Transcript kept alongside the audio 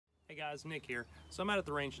Hey guys, Nick here. So I'm out at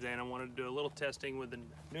the range today and I wanted to do a little testing with the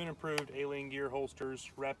new and improved Alien Gear Holters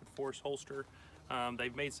Rapid Force holster.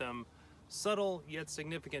 They've made some subtle yet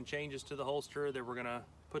significant changes to the holster that we're going to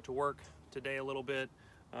put to work today a little bit.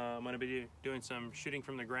 I'm going to be doing some shooting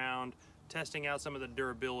from the ground, testing out some of the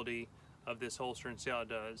durability of this holster and see how it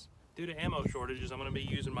does. Due to ammo shortages, I'm going to be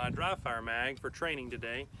using my dry fire mag for training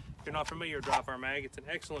today. If you're not familiar with dry fire mag, it's an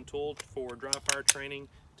excellent tool for dry fire training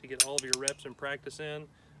to get all of your reps and practice in.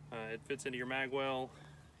 It fits into your mag well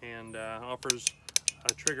and offers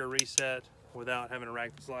a trigger reset without having to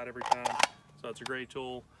rack the slide every time. So it's a great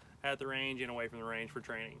tool at the range and away from the range for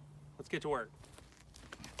training. Let's get to work.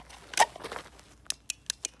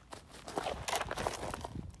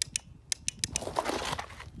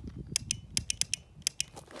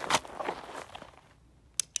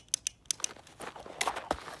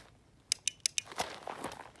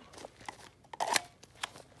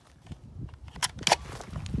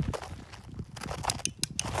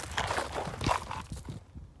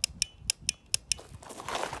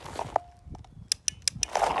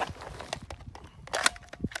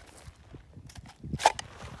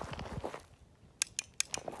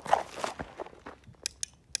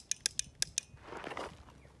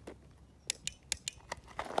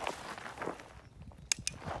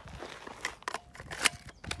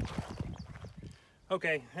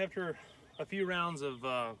 Okay, after a few rounds of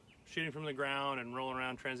shooting from the ground and rolling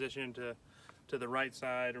around, transitioning to the right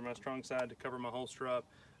side or my strong side to cover my holster up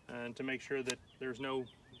and to make sure that there's no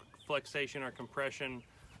flexation or compression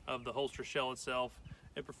of the holster shell itself,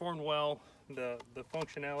 it performed well. The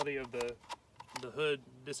functionality of the hood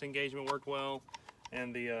disengagement worked well,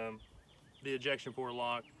 and the ejection port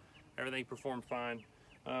lock, everything performed fine.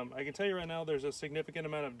 I can tell you right now there's a significant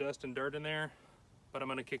amount of dust and dirt in there, but I'm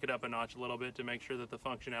going to kick it up a notch a little bit to make sure that the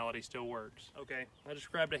functionality still works. Okay, I just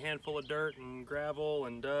grabbed a handful of dirt and gravel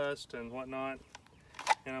and dust and whatnot,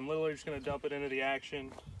 and I'm literally just going to dump it into the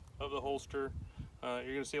action of the holster. You're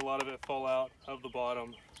going to see a lot of it fall out of the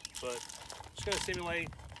bottom, but just going to simulate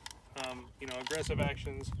aggressive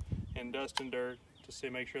actions and dust and dirt to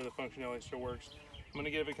make sure the functionality still works. I'm going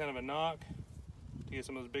to give it kind of a knock to get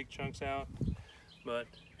some of those big chunks out, but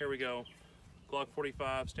here we go. Glock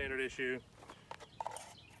 45 standard issue.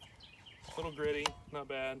 A little gritty, not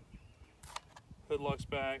bad. Hood locks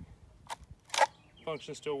back.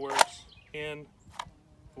 Function still works. In,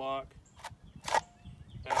 lock,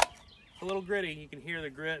 out. A little gritty. You can hear the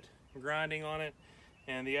grit grinding on it,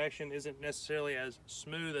 and the action isn't necessarily as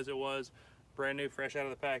smooth as it was brand new, fresh out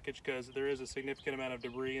of the package, because there is a significant amount of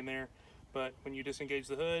debris in there. But when you disengage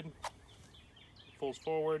the hood, it pulls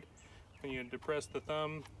forward. When you depress the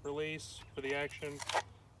thumb release for the action,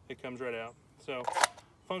 it comes right out. So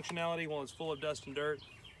functionality, while it's full of dust and dirt,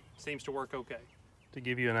 seems to work okay. To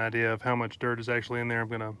give you an idea of how much dirt is actually in there, I'm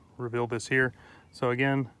going to reveal this here. So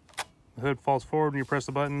again, the hood falls forward when you press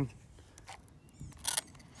the button,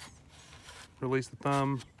 release the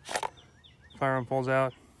thumb, firearm falls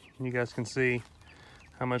out, and you guys can see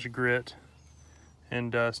how much grit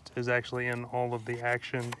and dust is actually in all of the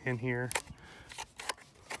action in here.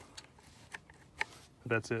 But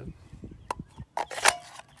that's it.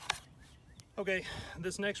 Okay,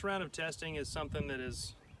 this next round of testing is something that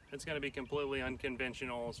it's going to be completely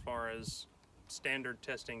unconventional as far as standard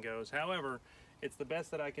testing goes. However, it's the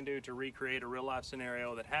best that I can do to recreate a real life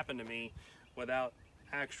scenario that happened to me without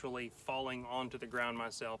actually falling onto the ground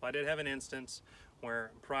myself. I did have an instance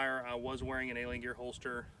where prior I was wearing an Alien Gear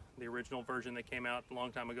holster, the original version that came out a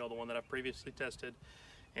long time ago, the one that I've previously tested,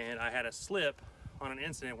 and I had a slip on an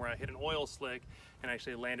incident where I hit an oil slick and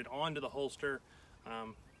actually landed onto the holster.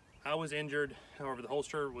 I was injured, however the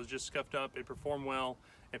holster was just scuffed up. It performed well,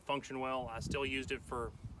 it functioned well. I still used it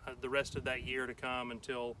for the rest of that year to come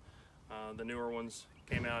until the newer ones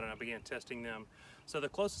came out and I began testing them. So the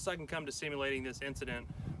closest I can come to simulating this incident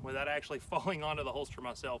without actually falling onto the holster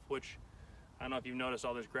myself, which I don't know if you've noticed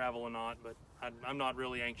all this gravel or not, but I'm not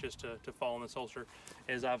really anxious to fall in this holster,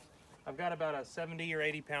 is I've got about a 70 or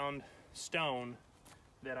 80 pound stone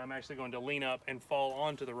that I'm actually going to lean up and fall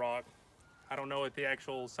onto the rock. I don't know what the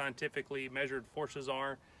actual scientifically measured forces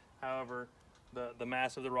are. However, the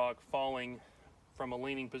mass of the rock falling from a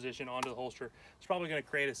leaning position onto the holster is probably going to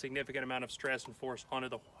create a significant amount of stress and force onto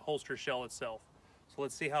the holster shell itself. So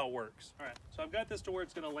let's see how it works. All right, so I've got this to where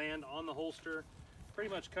it's going to land on the holster, pretty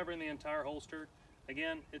much covering the entire holster.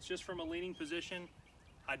 Again, it's just from a leaning position.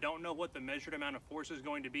 I don't know what the measured amount of force is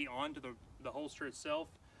going to be onto the holster itself,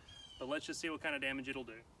 but let's just see what kind of damage it'll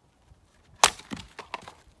do.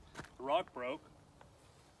 The rock broke.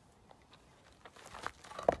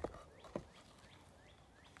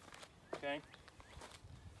 Okay.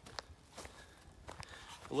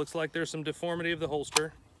 It looks like there's some deformity of the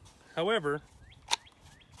holster. However,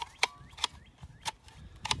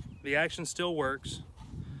 the action still works.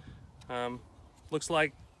 Looks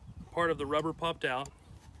like part of the rubber popped out,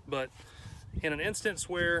 but in an instance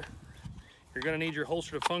where you're going to need your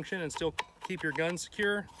holster to function and still keep your gun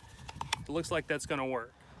secure, it looks like that's going to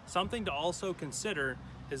work. Something to also consider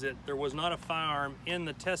is that there was not a firearm in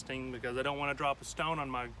the testing, because I don't want to drop a stone on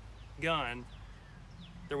my gun.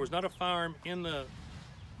 There was not a firearm in the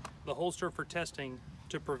holster for testing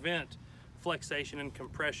to prevent flexation and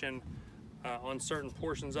compression on certain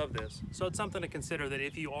portions of this. So it's something to consider, that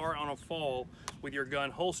if you are on a fall with your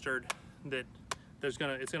gun holstered, that it's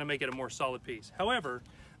gonna make it a more solid piece. However,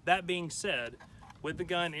 that being said, with the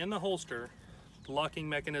gun in the holster, the locking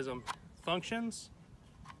mechanism functions,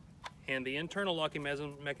 and the internal locking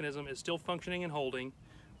mechanism is still functioning and holding.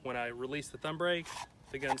 When I release the thumb brake,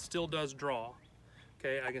 the gun still does draw.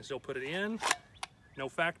 Okay, I can still put it in, no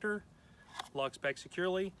factor, locks back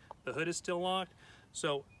securely, the hood is still locked.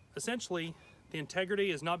 So essentially, the integrity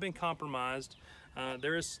has not been compromised.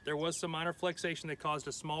 There was some minor flexation that caused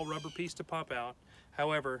a small rubber piece to pop out.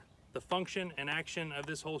 However, the function and action of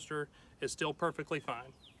this holster is still perfectly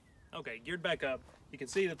fine. Okay, geared back up, you can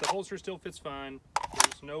see that the holster still fits fine.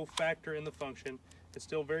 There's no factor in the function. It's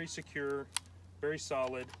still very secure, very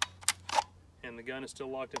solid, and the gun is still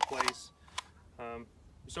locked in place.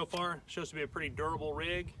 So far, it shows to be a pretty durable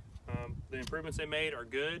rig. The improvements they made are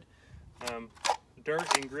good.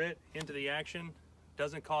 Dirt and grit into the action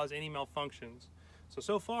doesn't cause any malfunctions.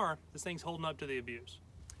 So far, this thing's holding up to the abuse.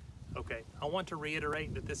 Okay, I want to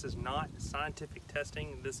reiterate that this is not scientific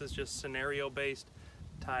testing. This is just scenario-based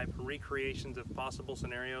type recreations of possible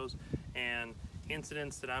scenarios and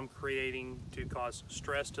incidents that I'm creating to cause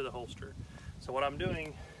stress to the holster. So what I'm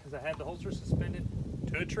doing is I had the holster suspended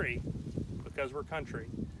to a tree, because we're country,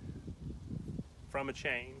 from a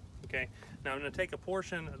chain. Okay, now I'm going to take a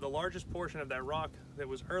portion, the largest portion of that rock that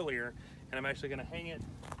was earlier, and I'm actually going to hang it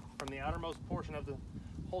from the outermost portion of the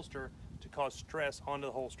holster to cause stress onto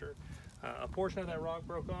the holster. A portion of that rock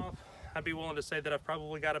broke off. I'd be willing to say that I've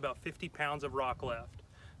probably got about 50 pounds of rock left.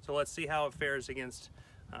 So let's see how it fares against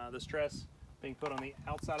the stress being put on the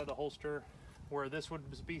outside of the holster, where this would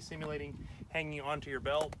be simulating hanging onto your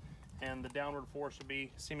belt, and the downward force would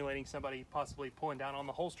be simulating somebody possibly pulling down on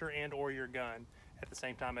the holster and or your gun at the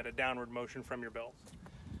same time at a downward motion from your belt.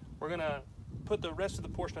 We're gonna put the rest of the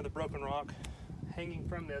portion of the broken rock hanging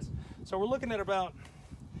from this. So we're looking at about,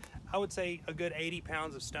 I would say, a good 80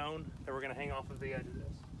 pounds of stone that we're gonna hang off of the edge of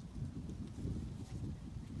this.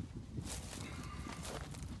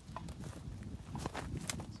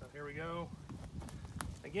 So here we go.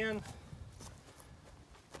 Again,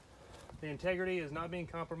 the integrity is not being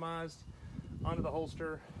compromised onto the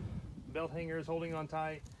holster. Belt hanger is holding on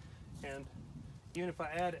tight, and even if I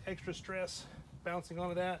add extra stress bouncing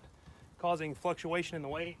onto that, causing fluctuation in the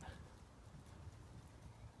weight,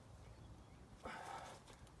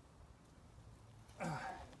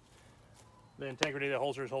 the integrity of the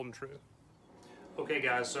holster is holding true. Okay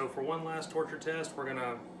guys, so for one last torture test, we're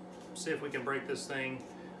gonna see if we can break this thing.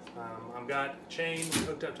 I've got a chain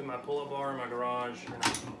hooked up to my pull-up bar in my garage, and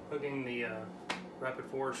I'm hooking the rapid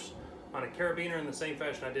force on a carabiner in the same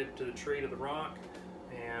fashion I did to the tree to the rock.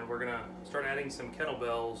 And we're gonna start adding some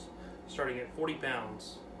kettlebells, starting at 40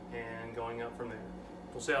 pounds and going up from there.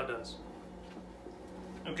 We'll see how it does.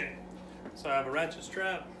 Okay, so I have a ratchet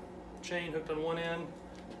strap, chain hooked on one end,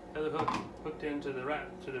 other hook hooked into the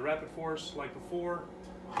rapid force like before.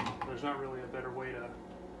 There's not really a better way to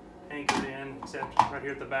anchor it in except right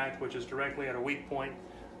here at the back, which is directly at a weak point,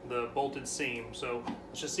 the bolted seam. So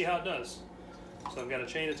let's just see how it does. So I've got a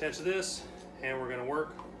chain attached to this, and we're gonna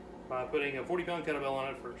work by putting a 40-pound kettlebell on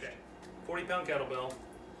it first. Okay. 40-pound kettlebell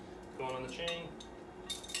going on the chain.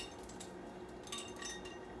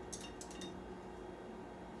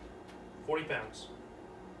 $40 pounds.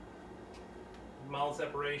 Mild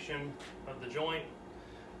separation of the joint.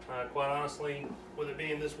 Quite honestly, with it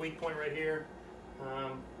being this weak point right here,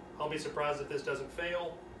 I'll be surprised if this doesn't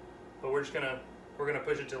fail, but we're gonna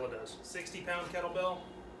push it till it does. 60-pound kettlebell.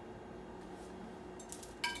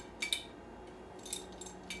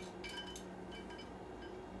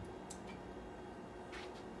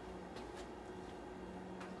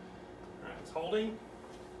 Holding,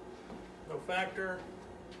 no factor,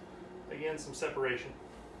 again some separation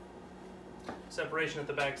at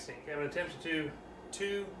the back seam. Okay, I'm going to attempt to do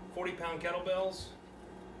two 40-pound kettlebells,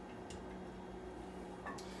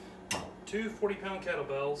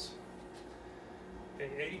 okay,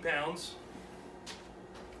 80 pounds,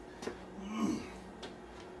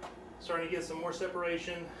 starting to get some more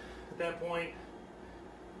separation at that point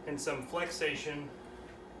and some flexation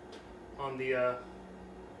on the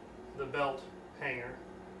belt hanger.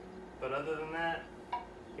 But other than that,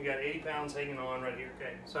 you got 80 pounds hanging on right here.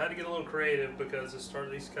 Okay, so I had to get a little creative because these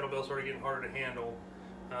kettlebells started getting harder to handle.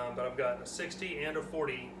 But I've got a 60 and a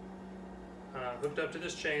 40 hooked up to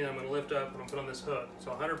this chain. I'm going to lift up and I'm going to put on this hook.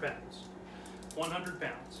 So 100 pounds. 100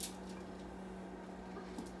 pounds.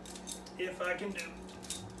 If I can do it.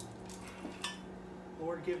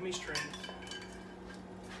 Lord, give me strength.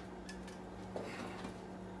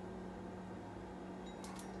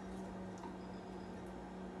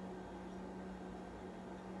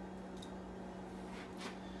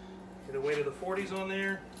 Get the weight of the 40s on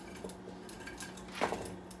there.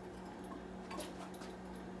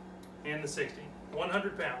 And the 60.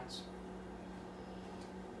 100 pounds.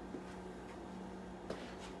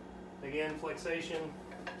 Again, flexation,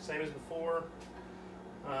 same as before.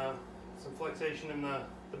 Some flexation in the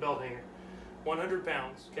belt hanger. 100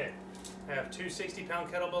 pounds. Okay, I have two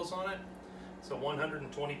 60-pound kettlebells on it, so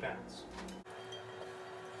 120 pounds.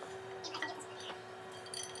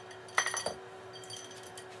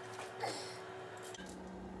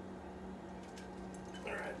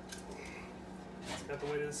 Alright, got the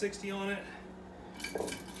weight of the 60 on it,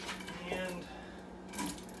 and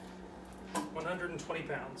 120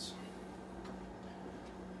 pounds.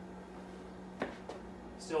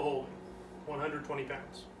 Still holding 120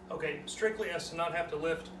 pounds. Okay, strictly as to not have to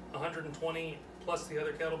lift 120 plus the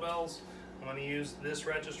other kettlebells, I'm going to use this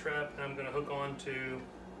ratchet strap and I'm going to hook on to,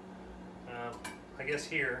 I guess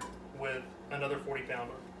here, with another 40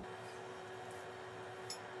 pounder.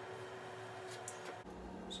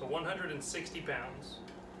 So 160 pounds.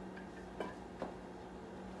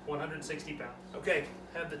 160 pounds. Okay,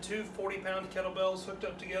 have the two 40-pound kettlebells hooked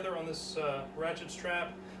up together on this ratchet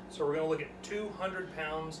strap. So we're going to look at 200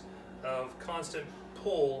 pounds of constant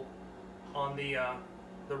pull on the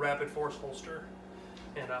Rapid Force holster.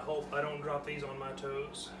 And I hope I don't drop these on my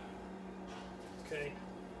toes. Okay.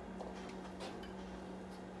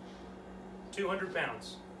 200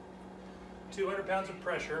 pounds. 200 pounds of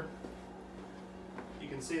pressure. You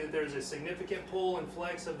can see that there's a significant pull and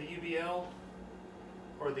flex of the UBL,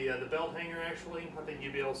 or the belt hanger actually. I think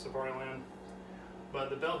UBL is Safari Land. But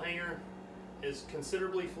the belt hanger is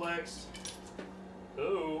considerably flexed.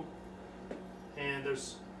 Oh, and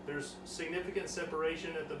there's significant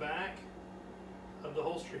separation at the back of the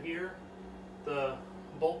holster here. The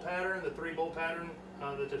bolt pattern, the 3-bolt pattern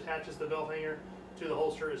that attaches the belt hanger to the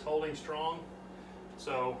holster is holding strong.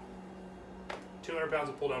 So 200 pounds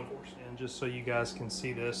of pull down force. And just so you guys can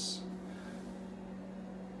see this,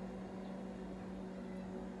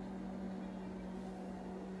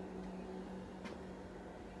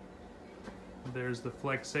 there's the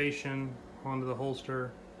flexation onto the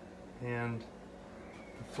holster and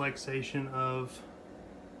the flexation of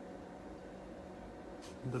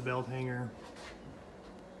the belt hanger.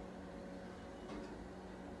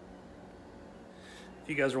 If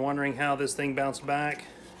you guys are wondering how this thing bounced back,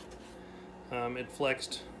 it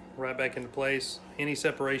flexed right back into place. Any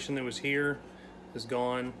separation that was here is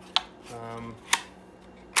gone,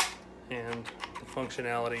 and the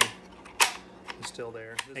functionality is still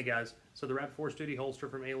there. Hey guys, so the Rapid Force Duty holster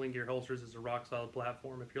from Alien Gear Holters is a rock solid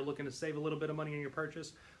platform. If you're looking to save a little bit of money on your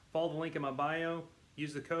purchase, follow the link in my bio,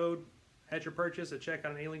 use the code at your purchase at checkout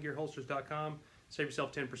on aliengearholsters.com, save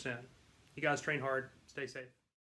yourself 10%. You guys train hard, stay safe.